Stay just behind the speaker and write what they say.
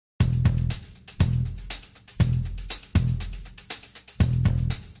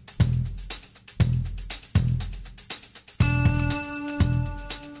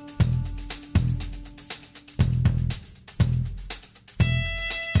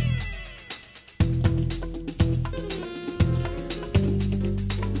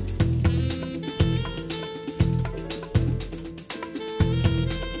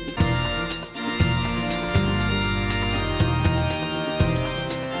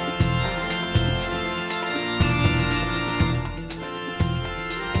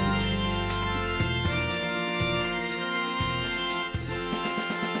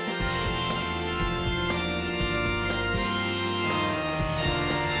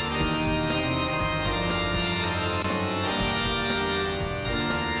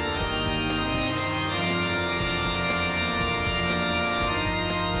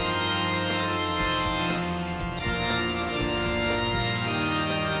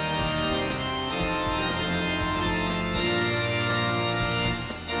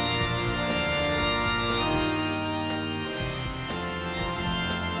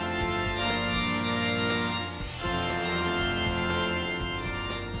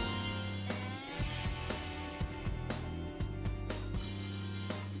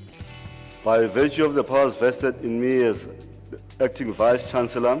By virtue of the powers vested in me as Acting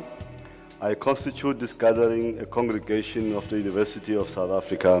Vice-Chancellor, I constitute this gathering a congregation of the University of South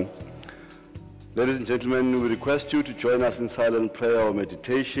Africa. Ladies and gentlemen, we request you to join us in silent prayer or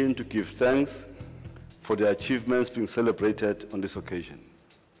meditation to give thanks for the achievements being celebrated on this occasion.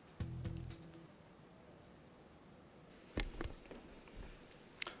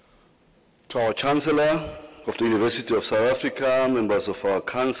 To our Chancellor of the University of South Africa, members of our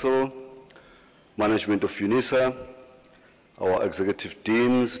Council, management of UNISA, our executive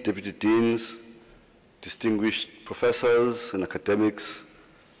deans, deputy deans, distinguished professors and academics,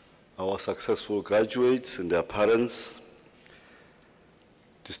 our successful graduates and their parents,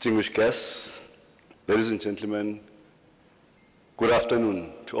 distinguished guests, ladies and gentlemen, good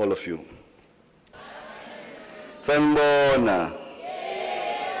afternoon to all of you. Sanibona.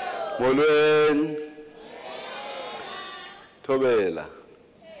 Molweni. Thobela.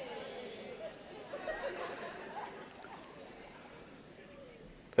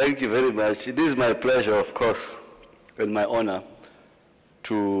 Thank you very much. It is my pleasure, of course, and my honor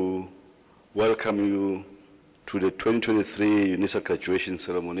to welcome you to the 2023 UNISA graduation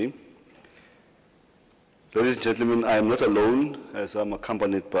ceremony. Ladies and gentlemen, I am not alone, as I'm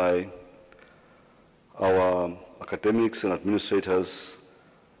accompanied by our academics and administrators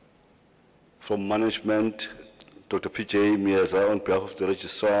from management, Dr. P.J. Mieza on behalf of the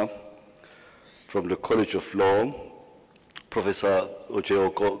Registrar, from the College of Law, Professor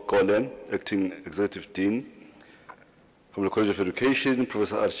Ojeo Kolen, Acting Executive Dean, from the College of Education,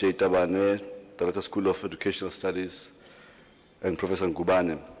 Professor R.J. Tabane, Director School of Educational Studies, and Professor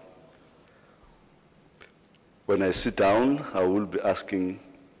Ngubane. When I sit down, I will be asking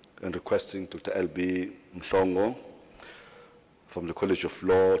and requesting Dr. L.B. Mhlongo from the College of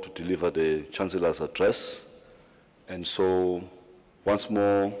Law to deliver the Chancellor's address. And so, once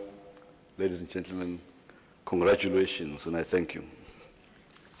more, ladies and gentlemen, congratulations, and I thank you.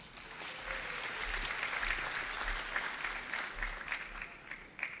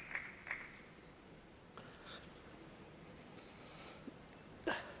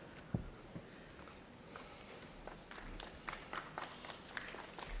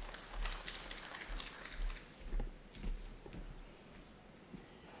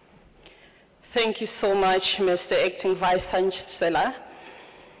 Thank you so much, Mr. Acting Vice-Chancellor.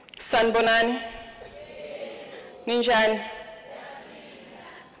 Sanbonani? Ninjani?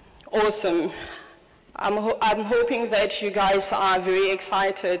 Awesome. I'm hoping that you guys are very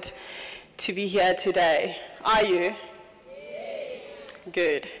excited to be here today. Are you? Yes.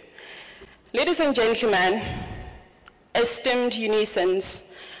 Good. Ladies and gentlemen, esteemed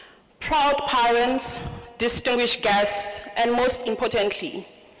Unisans, proud parents, distinguished guests, and most importantly,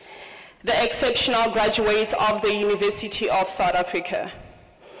 the exceptional graduates of the University of South Africa.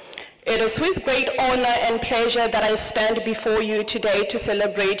 It is with great honor and pleasure that I stand before you today to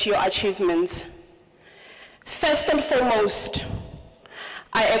celebrate your achievements. First and foremost,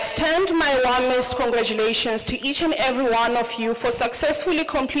 I extend my warmest congratulations to each and every one of you for successfully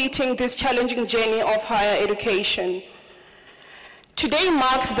completing this challenging journey of higher education. Today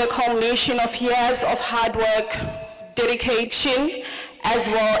marks the culmination of years of hard work, dedication, as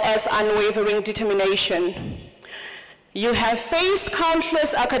well as unwavering determination. You have faced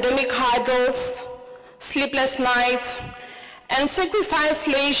countless academic hurdles, sleepless nights, and sacrificed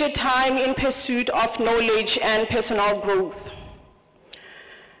leisure time in pursuit of knowledge and personal growth.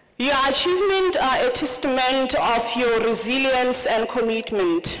 Your achievements are a testament of your resilience and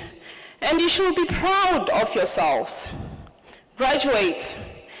commitment, and you should be proud of yourselves. Graduates,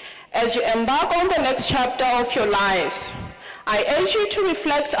 as you embark on the next chapter of your lives, I urge you to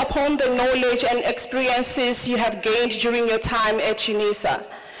reflect upon the knowledge and experiences you have gained during your time at UNISA.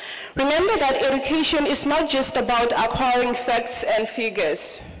 Remember that education is not just about acquiring facts and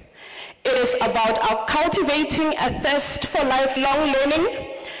figures. It is about cultivating a thirst for lifelong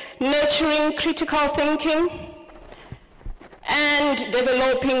learning, nurturing critical thinking, and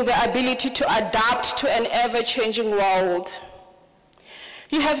developing the ability to adapt to an ever-changing world.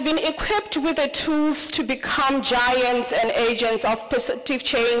 You have been equipped with the tools to become giants and agents of positive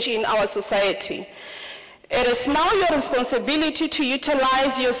change in our society. It is now your responsibility to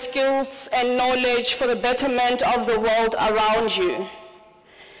utilize your skills and knowledge for the betterment of the world around you.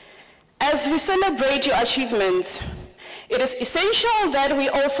 As we celebrate your achievements, it is essential that we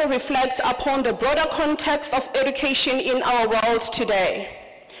also reflect upon the broader context of education in our world today.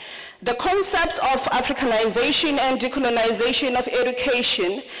 The concepts of Africanization and decolonization of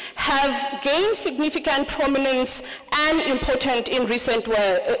education have gained significant prominence and importance in recent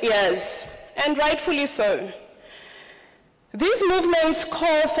years, and rightfully so. These movements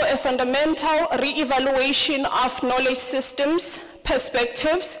call for a fundamental re-evaluation of knowledge systems,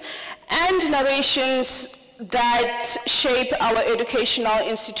 perspectives, and narrations that shape our educational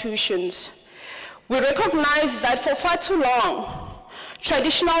institutions. We recognize that for far too long,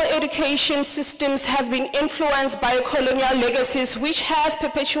 traditional education systems have been influenced by colonial legacies which have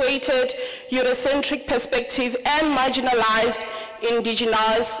perpetuated Eurocentric perspective and marginalized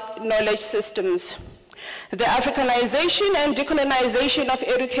indigenous knowledge systems. The Africanization and decolonization of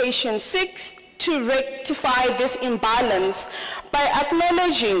education seeks to rectify this imbalance by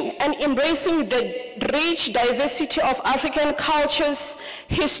acknowledging and embracing the rich diversity of African cultures,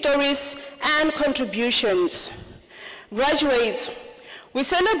 histories, and contributions. Graduates, we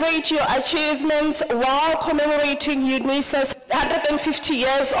celebrate your achievements while commemorating UNISA's 150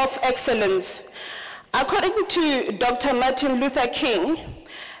 years of excellence. According to Dr. Martin Luther King,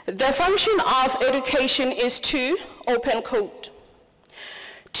 the function of education is to, open quote,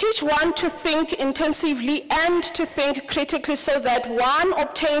 teach one to think intensively and to think critically so that one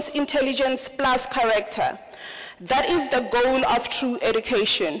obtains intelligence plus character. That is the goal of true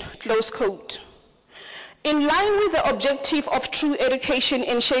education, close quote. In line with the objective of true education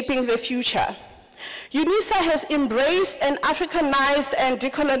in shaping the future, UNISA has embraced an Africanized and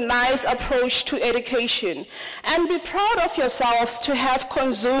decolonized approach to education, and be proud of yourselves to have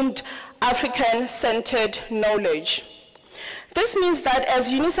consumed African-centered knowledge. This means that as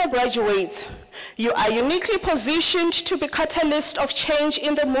UNISA graduates, you are uniquely positioned to be catalyst of change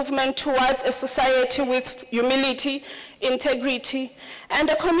in the movement towards a society with humility, integrity, and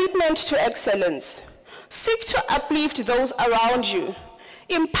a commitment to excellence. Seek to uplift those around you,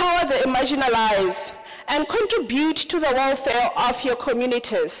 empower the marginalized, and contribute to the welfare of your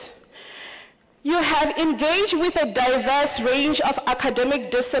communities. You have engaged with a diverse range of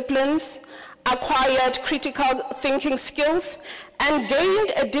academic disciplines, acquired critical thinking skills, and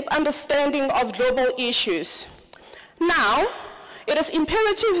gained a deep understanding of global issues. Now, it is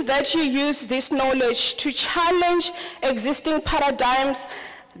imperative that you use this knowledge to challenge existing paradigms,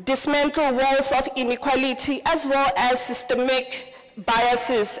 dismantle walls of inequality, as well as systemic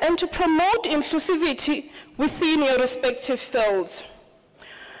biases, and to promote inclusivity within your respective fields.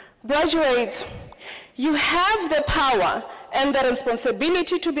 Graduates, you have the power and the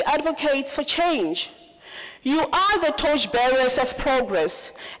responsibility to be advocates for change. You are the torchbearers of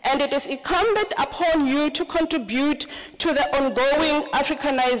progress, and it is incumbent upon you to contribute to the ongoing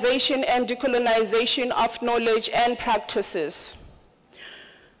Africanization and decolonization of knowledge and practices.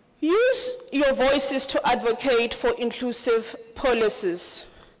 Use your voices to advocate for inclusive policies.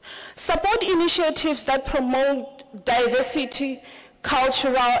 Support initiatives that promote diversity,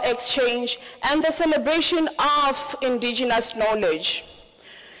 cultural exchange, and the celebration of indigenous knowledge.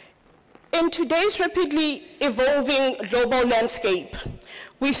 In today's rapidly evolving global landscape,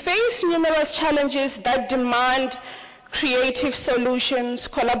 we face numerous challenges that demand creative solutions,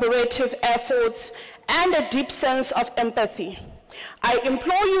 collaborative efforts, and a deep sense of empathy. I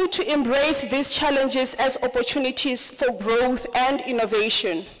implore you to embrace these challenges as opportunities for growth and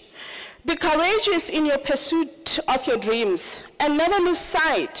innovation. Be courageous in your pursuit of your dreams and never lose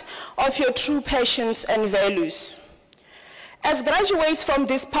sight of your true passions and values. As graduates from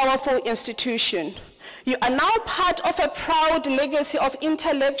this powerful institution, you are now part of a proud legacy of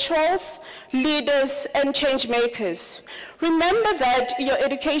intellectuals, leaders, and change makers. Remember that your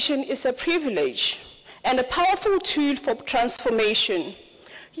education is a privilege and a powerful tool for transformation.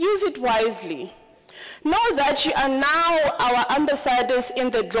 Use it wisely. Know that you are now our ambassadors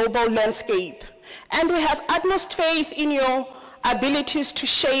in the global landscape, and we have utmost faith in your abilities to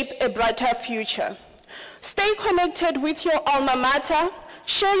shape a brighter future. Stay connected with your alma mater,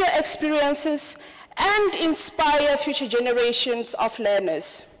 share your experiences, and inspire future generations of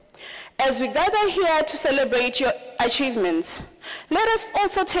learners. As we gather here to celebrate your achievements, let us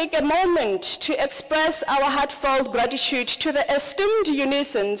also take a moment to express our heartfelt gratitude to the esteemed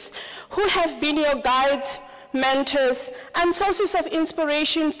UNISANs who have been your guides, mentors, and sources of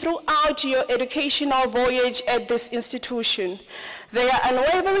inspiration throughout your educational voyage at this institution. Their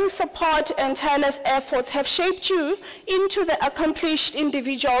unwavering support and tireless efforts have shaped you into the accomplished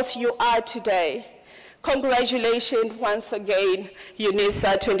individuals you are today. Congratulations once again,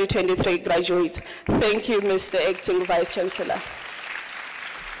 UNISA 2023 graduates. Thank you, Mr. Acting Vice Chancellor.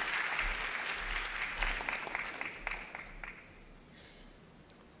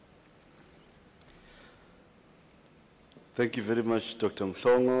 Thank you very much, Dr.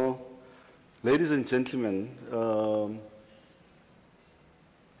 Mhlongo. Ladies and gentlemen,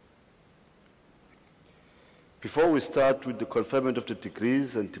 before we start with the conferment of the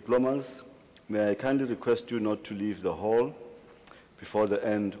degrees and diplomas, may I kindly request you not to leave the hall before the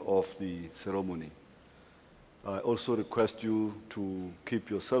end of the ceremony. I also request you to keep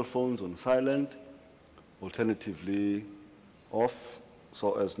your cell phones on silent, alternatively off,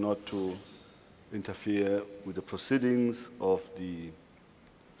 so as not to interfere with the proceedings of the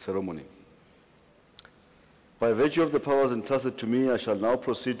ceremony. By virtue of the powers entrusted to me, I shall now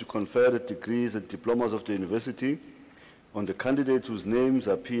proceed to confer the degrees and diplomas of the university on the candidates whose names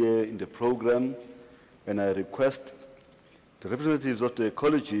appear in the program, and I request the representatives of the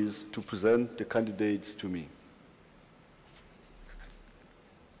colleges to present the candidates to me.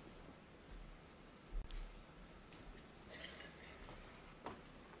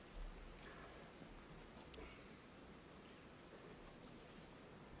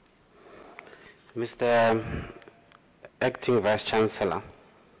 Mr. Acting Vice Chancellor,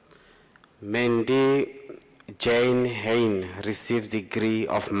 Mandy Jane Hain receives degree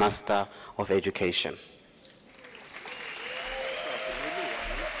of Master of Education.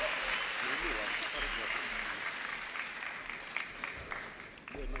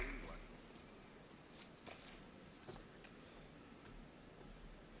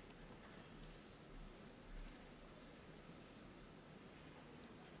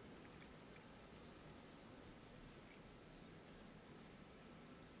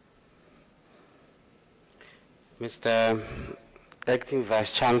 Mr. Acting Vice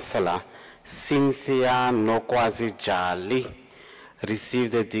Chancellor, Cynthia Nokwazi Jali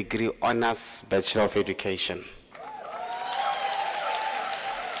received the degree Honours Bachelor of Education.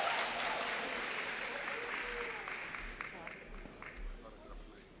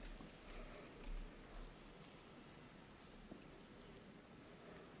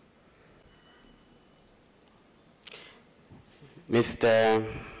 Mr.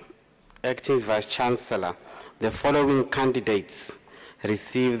 Acting Vice Chancellor, the following candidates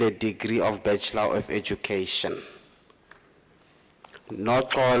receive the degree of Bachelor of Education.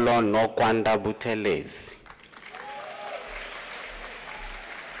 Noxolo Nokwanda Buthelezi.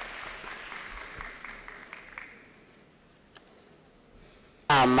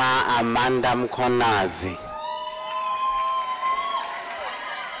 Amanda Mkonazi.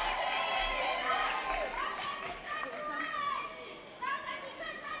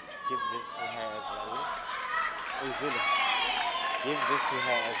 Give this to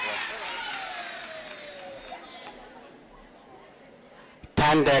her as well.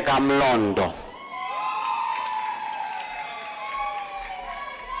 Thandeka Mhlondo.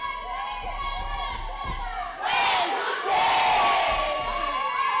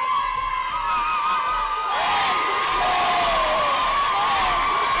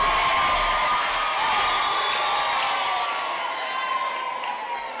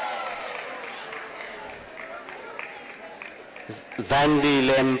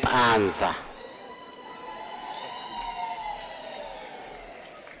 Zandile Mpanza.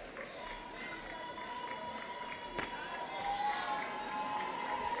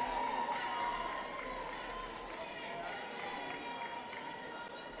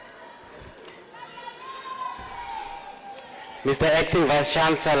 Mr. Acting Vice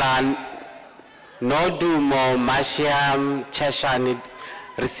Chancellor, Nodumo Mashiam Cheshani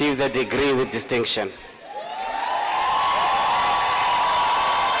receives a degree with distinction.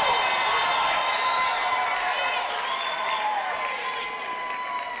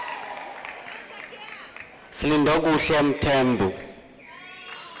 Slindokuhle Mthembu.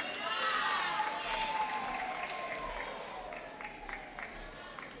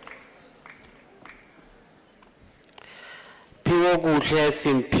 Phiwokuhle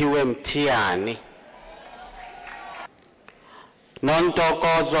Simphiwe Mthiyani.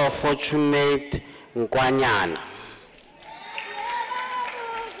 Nontokozo Fortunate Nkwanyana.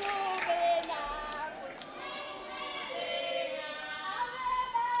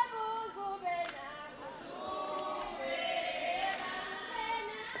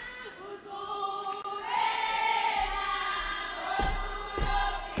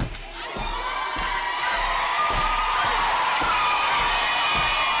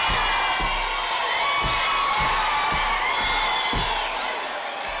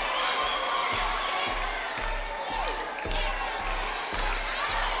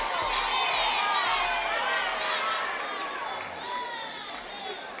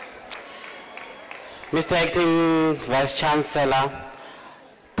 Mr. Acting Vice Chancellor,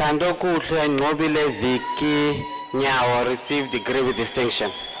 Tandokuhle Nobile Viki Nyawo received degree with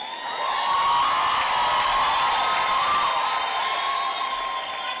distinction.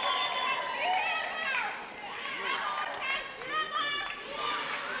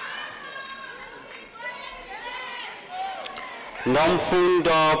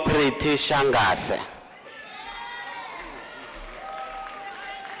 Nomfundo Priti Shangase.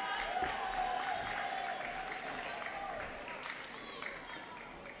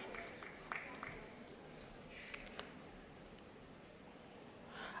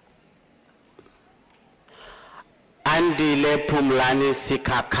 Andile Pumlani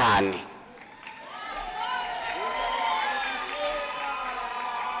Sikakani.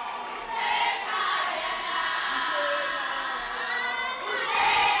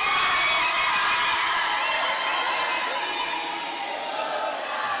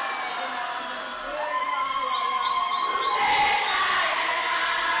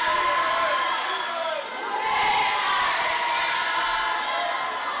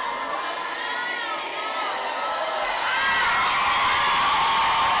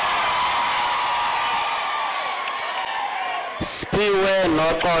 Spiwe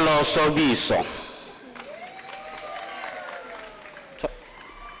Nokolo Sobiso.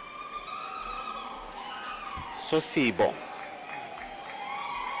 Sosibo.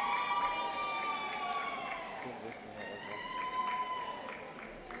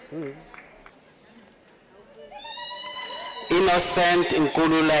 Innocent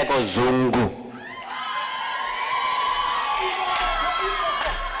Nkululeko Zungu.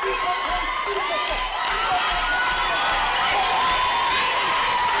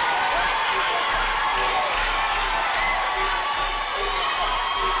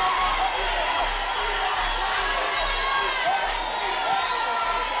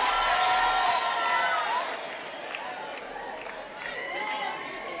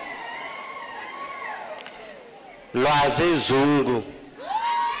 Lwazi Zungu.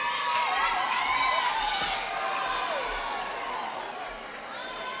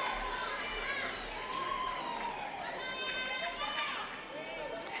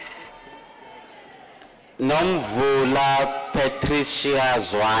 Nomvula Patricia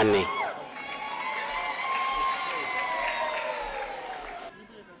Zwane.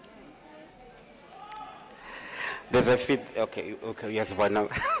 There's a fit. Okay, yes, but now.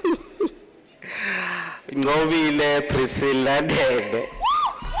 Ngobile Priscilla Debe.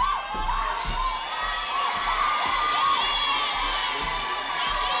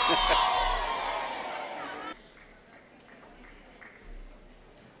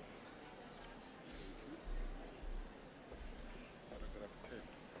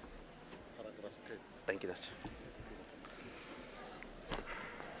 Thank you, Dad.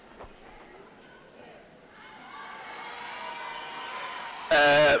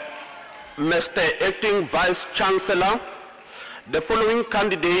 Mr. Acting Vice Chancellor, the following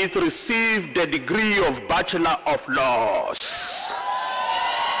candidates received the degree of Bachelor of Laws.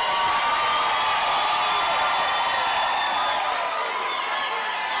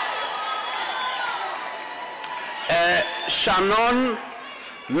 Shannon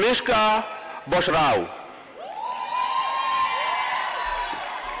Mishka Boshrao.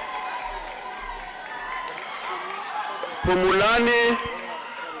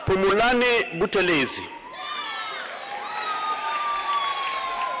 Pumulani Butelezi.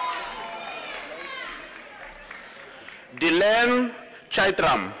 Dylan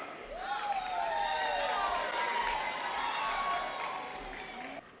Chaitram.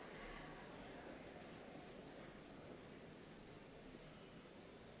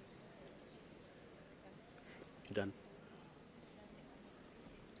 You done?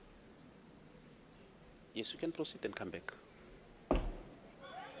 Yes, you can proceed and come back.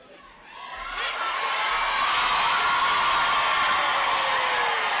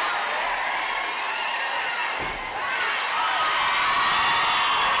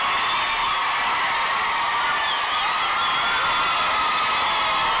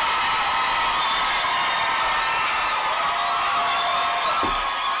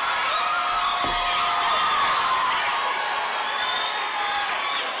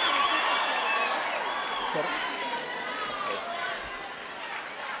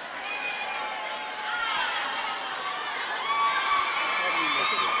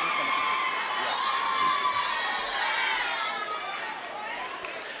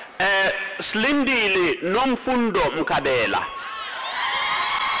 Slindili Nomfundo Mkadela.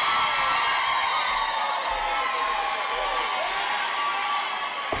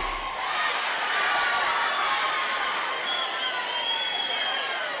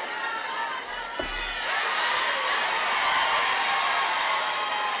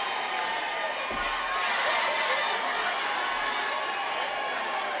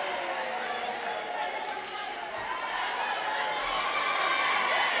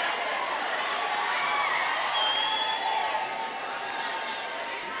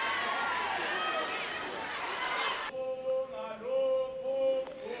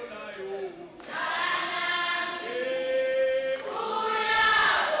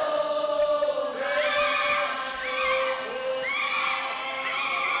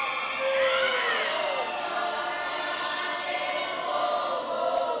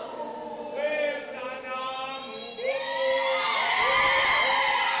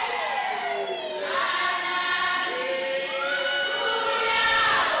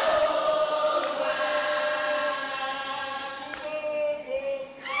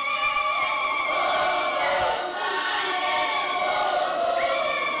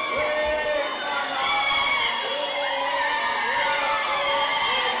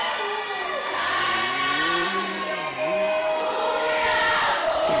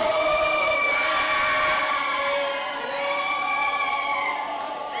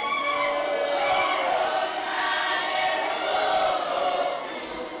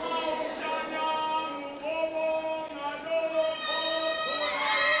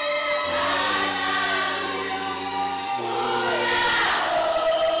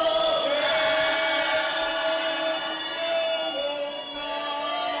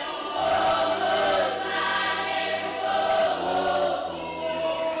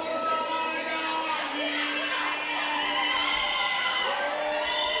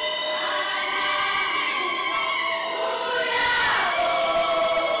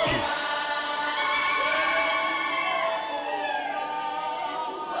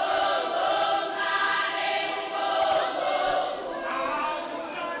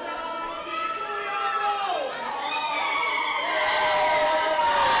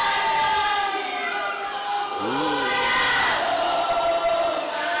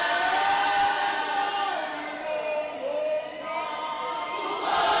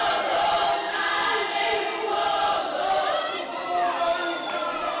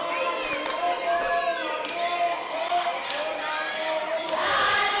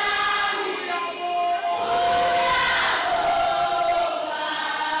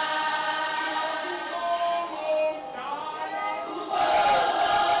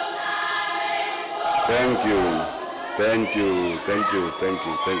 Thank you. Thank you. Thank you. Thank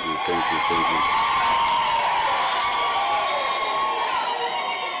you. Thank you. Thank you. Thank you.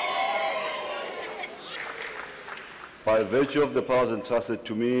 By virtue of the powers entrusted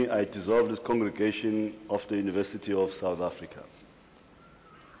to me, I dissolve this congregation of the University of South Africa.